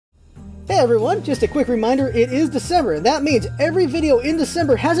everyone, just a quick reminder, it is December, and that means every video in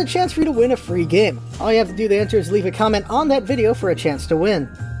December has a chance for you to win a free game. All you have to do to enter is leave a comment on that video for a chance to win.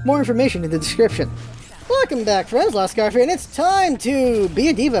 More information in the description. Welcome back, friends, LostScarf here, and it's time to be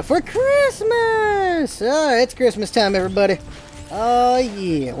a D.Va for Christmas! It's Christmas time, everybody. Oh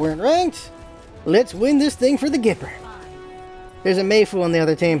yeah, we're in ranked. Let's win this thing for the Gipper. There's a Mayfu on the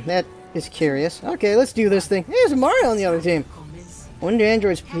other team. That is curious. Okay, let's do this thing. Hey, there's a Mario on the other team. When do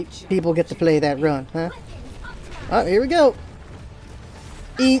Android people get to play that run, huh? Oh, here we go.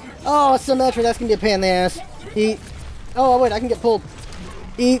 Eat. Oh, Symmetra, that's gonna be a pain in the ass. Eat. Oh, wait, I can get pulled.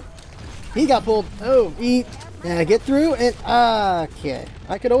 Eat. He got pulled. Oh, eat. Yeah, get through and... okay.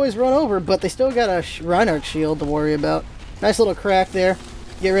 I could always run over, but they still got a Reinhardt shield to worry about. Nice little crack there.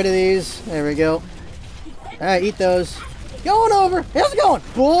 Get rid of these. There we go. Alright, eat those. Going over. How's it going?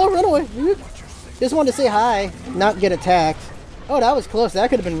 Bull, run away. Just wanted to say hi, not get attacked. Oh, that was close. That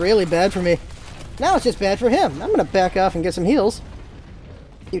could have been really bad for me. Now it's just bad for him. I'm going to back off and get some heals.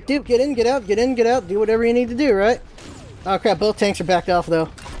 Get in, get out, get in, get out. Do whatever you need to do, right? Oh, crap. Both tanks are backed off, though.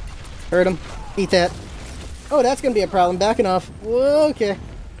 Hurt him. Eat that. Oh, that's going to be a problem. Backing off. Whoa, okay.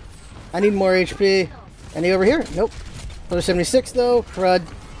 I need more HP. Any over here? Nope. Another 76, though. Crud.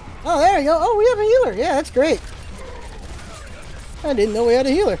 Oh, there you go. Oh, we have a healer. Yeah, that's great. I didn't know we had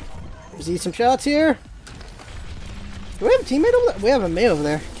a healer. Let's eat some shots here. Do we have a teammate over there? We have a mate over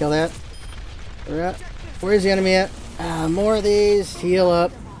there. Kill that. Where's the enemy at? More of these. Heal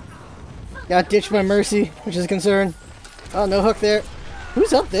up. Got ditched by Mercy, which is a concern. Oh, no hook there.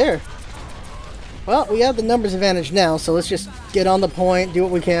 Who's up there? Well, we have the numbers advantage now, so let's just get on the point, do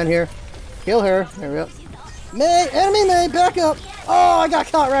what we can here. Kill her. There we go. May! Enemy May! Back up! Oh, I got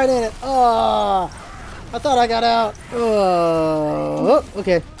caught right in it. Oh, I thought I got out. Oh,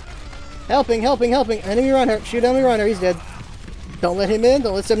 okay. Helping, helping, helping. Enemy runner. Shoot enemy runner. He's dead. Don't let him in.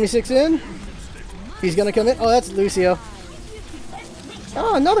 Don't let 76 in. He's gonna come in. Oh, that's Lucio.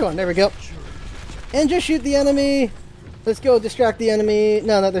 Oh, another one. There we go. And just shoot the enemy. Let's go distract the enemy.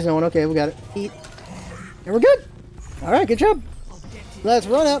 No, there's no one. Okay, we got it. Eat. And we're good. Alright, good job. Let's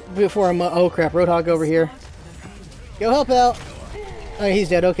run up before I'm... oh, crap. Roadhog over here. Go help out. Oh, he's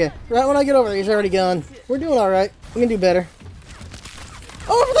dead. Okay. Right when I get over there, he's already gone. We're doing alright. We can do better.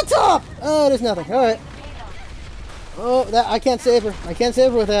 Over the top! Oh, there's nothing. Alright. Oh, that I can't save her. I can't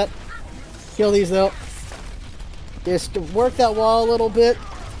save her with that. Kill these, though. Just work that wall a little bit.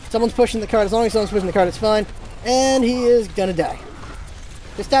 Someone's pushing the cart. As long as someone's pushing the cart, it's fine. And he is gonna die.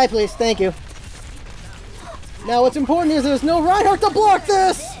 Just die, please. Thank you. Now, what's important is there's no Reinhardt to block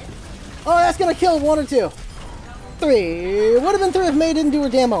this! Oh, that's gonna kill one or two. Three. Would have been three if May didn't do her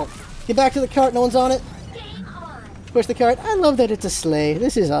damn ult. Get back to the cart. No one's on it. Push the cart. I love that it's a sleigh.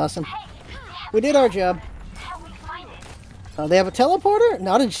 This is awesome. We did our job. They have a teleporter?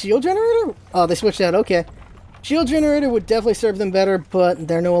 Not a shield generator? Oh, they switched out. Okay. Shield generator would definitely serve them better, but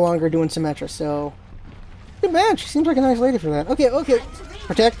they're no longer doing Symmetra, so... good match. She seems like a nice lady for that. Okay, okay.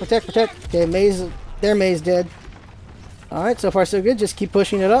 Protect, protect, protect. Okay, their May's dead. Alright, so far so good. Just keep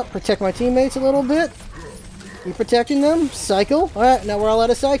pushing it up. Protect my teammates a little bit. Keep protecting them. Cycle. Alright, now we're all out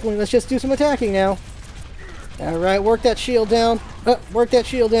of cycling. Let's just do some attacking now. Alright, work that shield down. Work that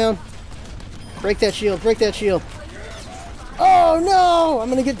shield down. Break that shield. Break that shield. Oh, no! I'm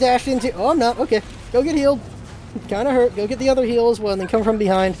gonna get dashed into... oh, I'm not. Okay. Go get healed. Kinda hurt. Go get the other heal as well, and then come from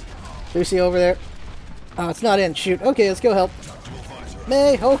behind. Lucy over there. Oh, it's not in. Shoot. Okay, let's go help.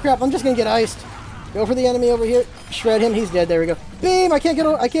 May. Oh, crap. I'm just gonna get iced. Go for the enemy over here. Shred him. He's dead. There we go. Beam! I can't get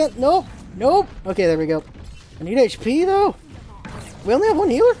over... I can't... nope. Nope. Okay, there we go. I need HP, though. We only have one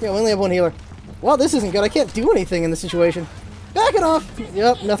healer? Yeah, we only have one healer. Well, this isn't good. I can't do anything in this situation. Back it off!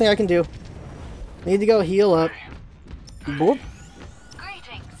 Yep, nothing I can do. Need to go heal up. Boop.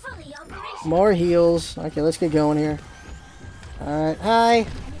 More heals. Okay, let's get going here. Alright, hi.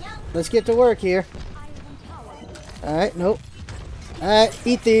 Let's get to work here. Alright, nope. Alright,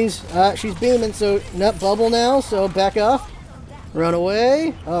 eat these. She's beaming, so... nope, bubble now, so back off. Run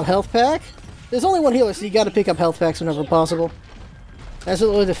away. Oh, health pack. There's only one healer, so you gotta pick up health packs whenever possible. That's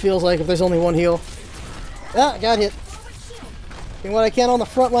what it feels like if there's only one heal. Ah, got hit. Doing what I can on the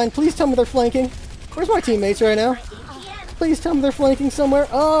front line. Please tell me they're flanking. Where's my teammates right now? Please tell me they're flanking somewhere.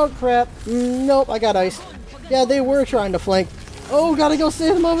 Oh, crap. Nope, I got iced. Yeah, they were trying to flank. Oh, gotta go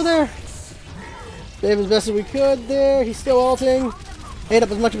save him over there. Save as best as we could there. He's still ulting. Ate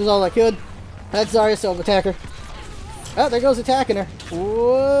up as much of his all I could. That's Zarya, so attack her. Oh, there goes attacking her.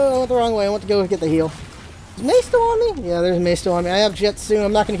 Whoa, I went the wrong way. I want to go get the heal. Is May still on me? Yeah, there's May still on me. I have Jet soon.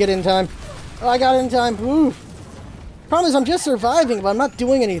 I'm not going to get in time. Oh, I got in time. Woo. Problem is, I'm just surviving, but I'm not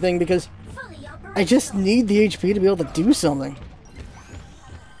doing anything because I just need the HP to be able to do something.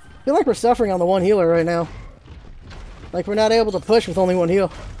 I feel like we're suffering on the one healer right now. Like we're not able to push with only one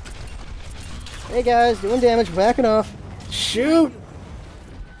heal. Hey guys, doing damage, backing off. Shoot!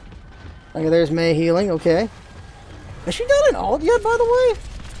 Okay, there's Mei healing, okay. Has she done an ult yet, by the way?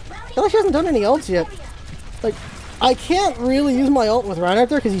 I feel like she hasn't done any ults yet. Like, I can't really use my ult with Reinhardt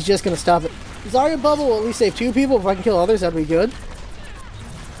there because he's just going to stop it. Zarya bubble will at least save 2 people. If I can kill others, that'd be good.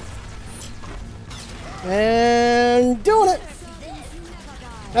 And doing it!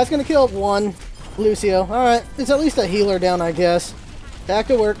 That's going to kill 1. Lucio. Alright, it's at least a healer down, I guess. Back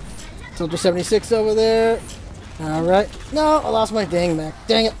to work. Soldier 76 over there. Alright. No, I lost my dang mech.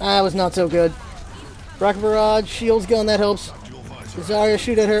 Dang it, that was not so good. Rocket Barrage, Shields gun, that helps. Zarya,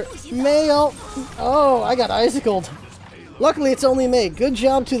 shoot at her. Mei ult. Oh, I got icicled. Luckily, it's only Mei. Good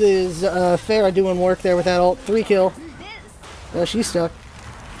job to the Pharah doing work there with that ult. 3 kill. Oh, she's stuck.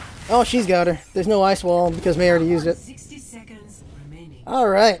 Oh, she's got her. There's no ice wall because Mei already used it.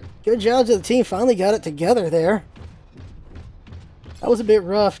 Alright. Good job to the team. Finally got it together there. That was a bit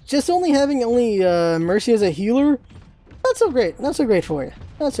rough. Just having Mercy as a healer, not so great. Not so great for you.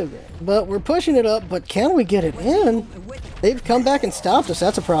 Not so great. But we're pushing it up, but can we get it in? They've come back and stopped us.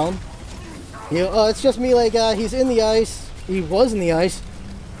 That's a problem. It's just Melee guy. He's in the ice. He was in the ice.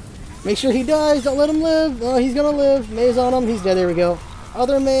 Make sure he dies. Don't let him live. Oh, he's gonna live. Mei's on him. He's dead. There we go.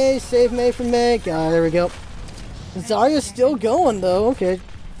 Other Mei. Save Mei from Mei. There we go. Zarya's still going, though. Okay.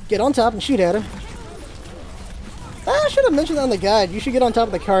 Get on top and shoot at her. I should have mentioned on the guide. You should get on top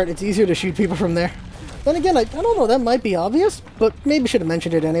of the cart. It's easier to shoot people from there. Then again, I don't know. That might be obvious, but maybe should have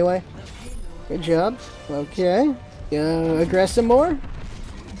mentioned it anyway. Good job. Okay. Aggress some more.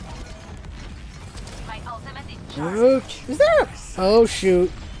 Okay. Is there a... Oh,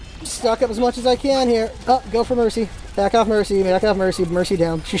 shoot. Stock up as much as I can here. Oh, go for Mercy. Back off Mercy. Back off Mercy. Mercy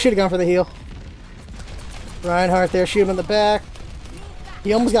down. She should have gone for the heal. Reinhardt there. Shoot him in the back.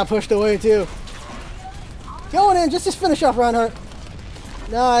 He almost got pushed away, too. Going in, just finish off Reinhardt.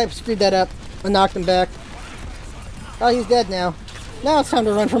 No, I screwed that up. I knocked him back. Oh, he's dead now. Now it's time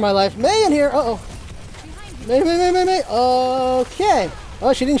to run for my life. Mei in here. Uh-oh. Mei. Okay.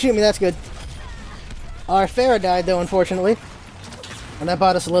 Oh, she didn't shoot me. That's good. Our Pharah died, though, unfortunately. And that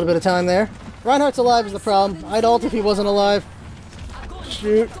bought us a little bit of time there. Reinhardt's alive is the problem. I'd ult if he wasn't alive.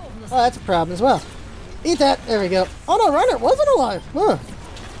 Shoot. Oh, that's a problem as well. Eat that. There we go. Oh, no, Reinhardt wasn't alive. Huh.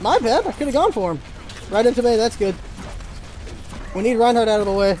 My bad. I could have gone for him. Right into Mei, that's good. We need Reinhardt out of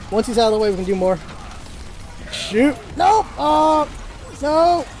the way. Once he's out of the way, we can do more. Shoot! No!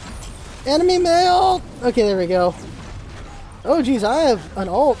 No! Enemy Mei ult! Okay, there we go. Oh, geez, I have an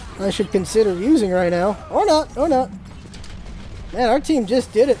ult I should consider using right now. Or not, or not. Man, our team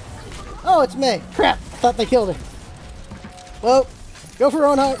just did it. Oh, it's Mei. Crap! Thought they killed her. Well, go for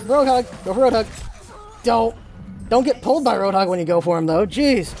Roadhog. Go for Roadhog. Don't get pulled by Roadhog when you go for him, though.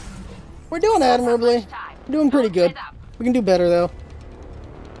 Jeez. We're doing admirably. We're doing pretty good. We can do better, though.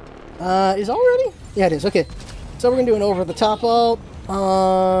 Is already? Yeah, it is. Okay. So we're going to do an over-the-top ult.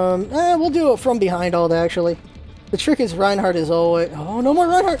 We'll do it from behind ult, actually. The trick is Reinhardt is always... Oh, no more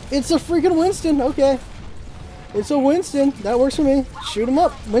Reinhardt! It's a freaking Winston! Okay. It's a Winston. That works for me. Shoot him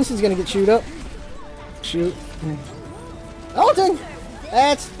up. Winston's going to get shoot up. Shoot. Ulting!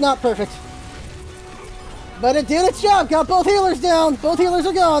 That's not perfect. But it did its job. Got both healers down. Both healers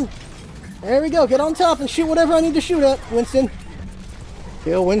are gone. There we go. Get on top and shoot whatever I need to shoot at. Winston.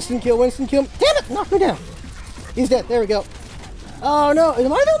 Kill Winston. Kill Winston. Kill him. Damn it! Knock me down. He's dead. There we go. Oh, no.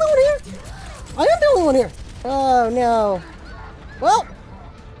 Am I the only one here? I am the only one here. Oh, no. Well,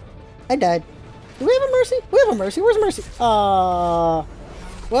 I died. Do we have a Mercy? We have a Mercy. Where's Mercy? Well,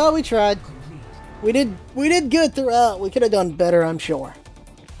 we tried. We did good throughout. We could have done better, I'm sure.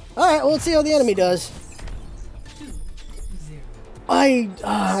 Alright, well, let's see how the enemy does.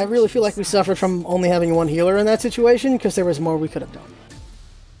 I really feel like we suffered from only having one healer in that situation, because there was more we could have done.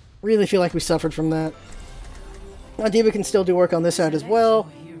 Really feel like we suffered from that. Now, D.Va can still do work on this side as well.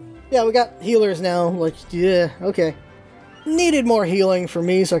 Yeah, we got healers now. Like, yeah, okay. Needed more healing for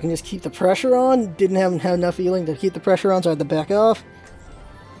me so I can just keep the pressure on. Didn't have enough healing to keep the pressure on, so I had to back off.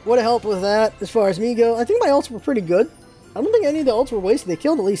 Would have helped with that as far as me go. I think my ults were pretty good. I don't think any of the ults were wasted. They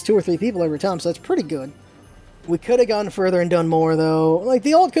killed at least 2 or 3 people every time, so that's pretty good. We could have gone further and done more, though. Like,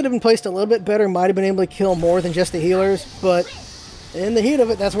 the ult could have been placed a little bit better. Might have been able to kill more than just the healers, but in the heat of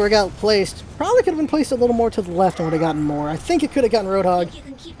it, that's where it got placed. Probably could have been placed a little more to the left and would have gotten more. I think it could have gotten Roadhog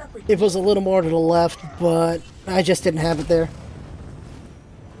if it was a little more to the left, but I just didn't have it there.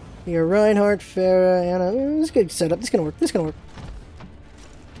 Here, Reinhardt, Pharah, Anna. This is a good setup. This is gonna work. This is gonna work.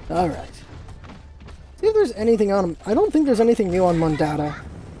 Alright. See if there's anything on him. I don't think there's anything new on Mondada.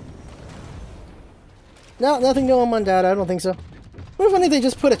 No, nothing new on Mondada. I don't think so. What if they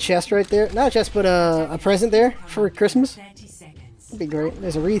just put a chest right there? Not a chest, but a present there for Christmas? That'd be great.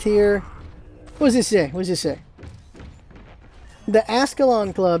 There's a wreath here. What does this say? What does this say? The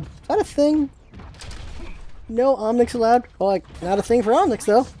Ascalon Club. Is that a thing? No Omnics allowed? Well, like, not a thing for Omnics,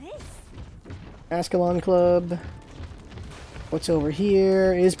 though. Ascalon Club. What's over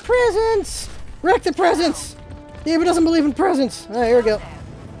here is presents! Wreck the presents! D.Va doesn't believe in presents! Alright, here we go.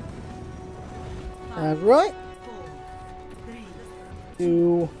 Alright.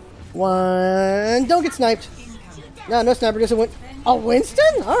 2, 1. Don't get sniped. No, no sniper, just a Oh,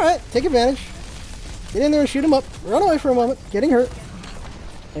 Winston? Alright, take advantage. Get in there and shoot him up. Run away for a moment. Getting hurt.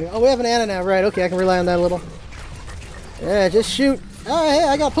 Oh, we have an Ana now. Right, okay, I can rely on that a little. Yeah, just shoot. Oh, hey,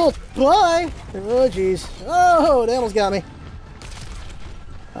 I got pulled. Bye! Oh, jeez. Oh, they almost got me.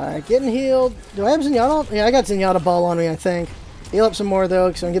 Alright, getting healed. Do I have Zenyatta? Yeah, I got Zenyatta ball on me, I think. Heal up some more,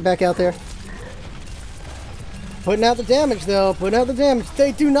 though, so I can get back out there. Putting out the damage, though. Putting out the damage.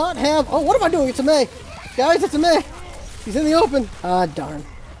 They do not have... Oh, what am I doing? It's a Mei. Guys, it's a Mei. He's in the open. Ah, darn.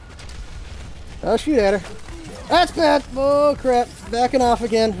 I'll shoot at her. That's bad. Oh, crap. Backing off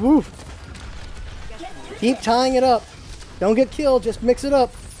again. Woo. Keep tying it up. Don't get killed. Just mix it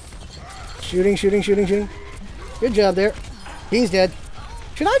up. Shooting, shooting, shooting, shooting. Good job there. He's dead.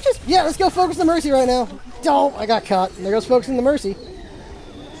 Should I just... Yeah, let's go focus the Mercy right now. Oh, I got caught. There goes focusing the Mercy.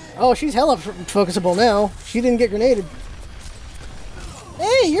 Oh, she's hella focusable now. She didn't get grenaded.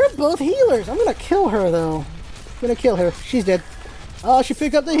 Hey, you're both healers. I'm gonna kill her, though. I'm gonna kill her. She's dead. Oh, she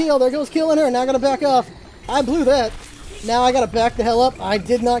picked up the heal. There goes killing her. Now I gotta back off. I blew that. Now I gotta back the hell up. I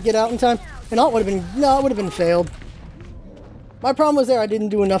did not get out in time. And all would have been... No, it would have been failed. My problem was there. I didn't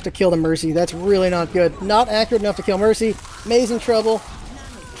do enough to kill the Mercy. That's really not good. Not accurate enough to kill Mercy. Mei's in trouble.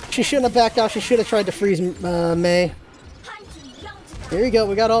 She shouldn't have backed off. She should have tried to freeze Mei. Here you go.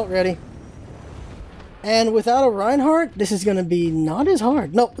 We got ult ready. And without a Reinhardt, this is going to be not as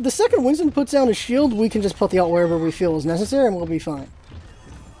hard. No, the second Winston puts down his shield, we can just put the ult wherever we feel is necessary and we'll be fine.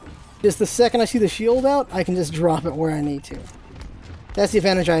 Just the second I see the shield out, I can just drop it where I need to. That's the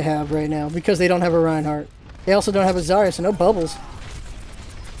advantage I have right now, because they don't have a Reinhardt. They also don't have a Zarya, so no bubbles.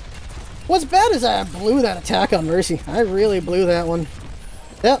 What's bad is I blew that attack on Mercy. I really blew that one.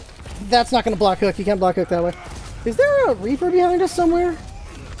 Yep, that's not going to block hook. You can't block hook that way. Is there a Reaper behind us somewhere?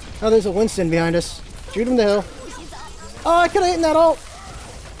 Oh, there's a Winston behind us. Shoot him to hell. Oh, I could have eaten that ult.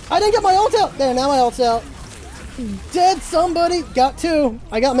 I didn't get my ult out. There, now my ult's out. Dead somebody. Got two.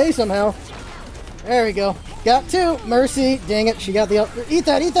 I got Mei somehow. There we go. Got two. Mercy. Dang it. She got the ult. Eat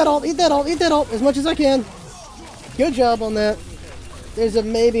that ult. Eat that ult. Eat that ult as much as I can. Good job on that. There's a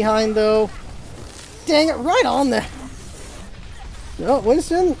Mei behind, though. Dang it. Right on there. Oh,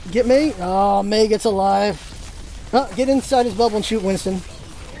 Winston. Get Mei. Oh, Mei gets alive. Oh, get inside his bubble and shoot Winston.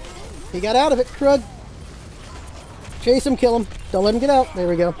 He got out of it. Crud. Chase him, kill him. Don't let him get out. There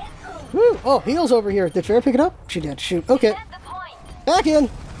we go. Woo! Oh, heal's over here. Did Farrah pick it up? She did. Shoot. Okay. Back in.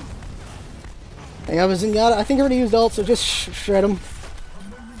 Hey, I was Zenyatta. I think I already used ult, so just shred him.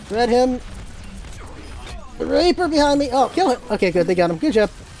 Shred him. The Reaper behind me. Oh, kill him. Okay, good. They got him. Good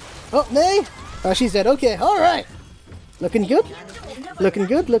job. Oh, Mei. Oh, she's dead. Okay. All right. Looking good. Looking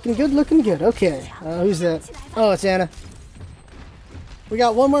good. Looking good. Looking good. Okay. Who's that? Oh, it's Ana. We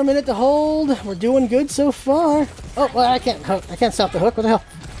got 1 more minute to hold. We're doing good so far. Oh, well, I can't hook. I can't stop the hook. What the hell?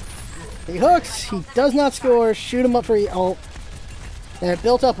 He hooks. He does not score. Shoot him up for ult. There,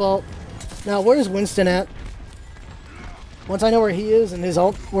 built up ult. Now, where's Winston at? Once I know where he is and his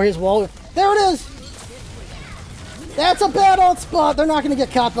ult, where his wall... There it is! That's a bad ult spot. They're not going to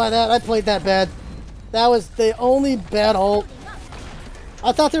get caught by that. I played that bad. That was the only bad ult.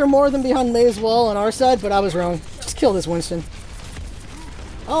 I thought there were more than behind Mei's wall on our side, but I was wrong. Just kill this Winston.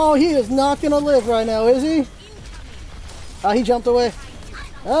 Oh, he is not going to live right now, is he? Oh, he jumped away.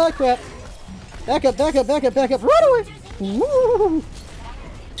 Oh, crap. Back up, back up, back up, back up. Run away! Woo!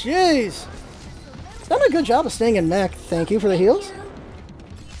 Jeez. Done a good job of staying in mech. Thank you for the heals.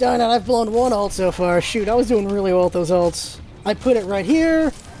 Darn it, I've blown one ult so far. Shoot, I was doing really well with those ults. I put it right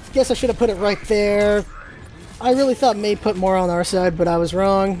here. Guess I should have put it right there. I really thought Mei put more on our side, but I was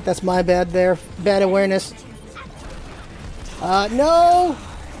wrong. That's my bad there. Bad awareness. No!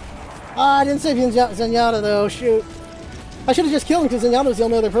 I didn't save Zenyatta, though. Shoot. I should have just killed him because Zenyatta was the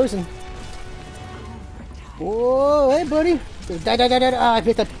only other person. Whoa, hey, buddy. Die, die, die, die. Ah, I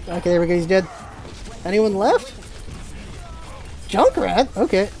picked up. Okay, there we go. He's dead. Anyone left? Junkrat?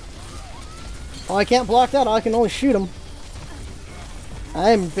 Okay. Oh, I can't block that. I can only shoot him. I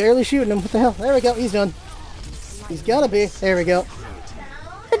am barely shooting him. What the hell? There we go. He's done. He's gotta be. There we go.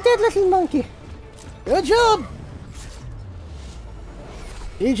 A dead little monkey. Good job.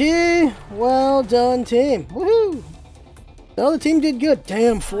 GG. Well done, team. Woohoo. The other team did good.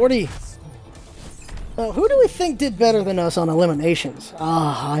 Damn, 40. Who do we think did better than us on eliminations?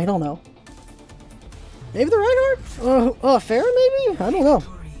 I don't know. Maybe the Reinhardt? Farah maybe? I don't know.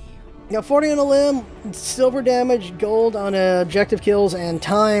 Got 40 on a limb, silver damage, gold on objective kills, and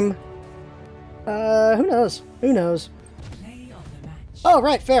time. Who knows? Who knows? Oh,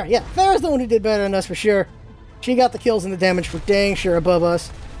 right, Farah. Yeah, Farah's the one who did better than us for sure. She got the kills and the damage for dang sure above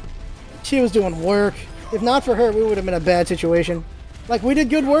us. She was doing work. If not for her, we would have been in a bad situation. Like, we did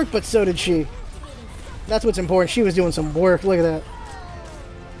good work, but so did she. That's what's important. She was doing some work. Look at that.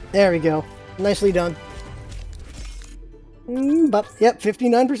 There we go. Nicely done. But, yep,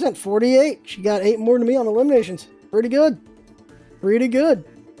 59%. 48. She got 8 more than me on eliminations. Pretty good. Pretty good.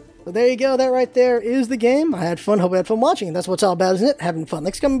 So there you go. That right there is the game. I had fun. Hope you had fun watching. And that's what it's all about, isn't it? Having fun.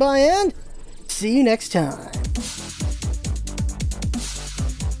 Thanks for coming by, and see you next time.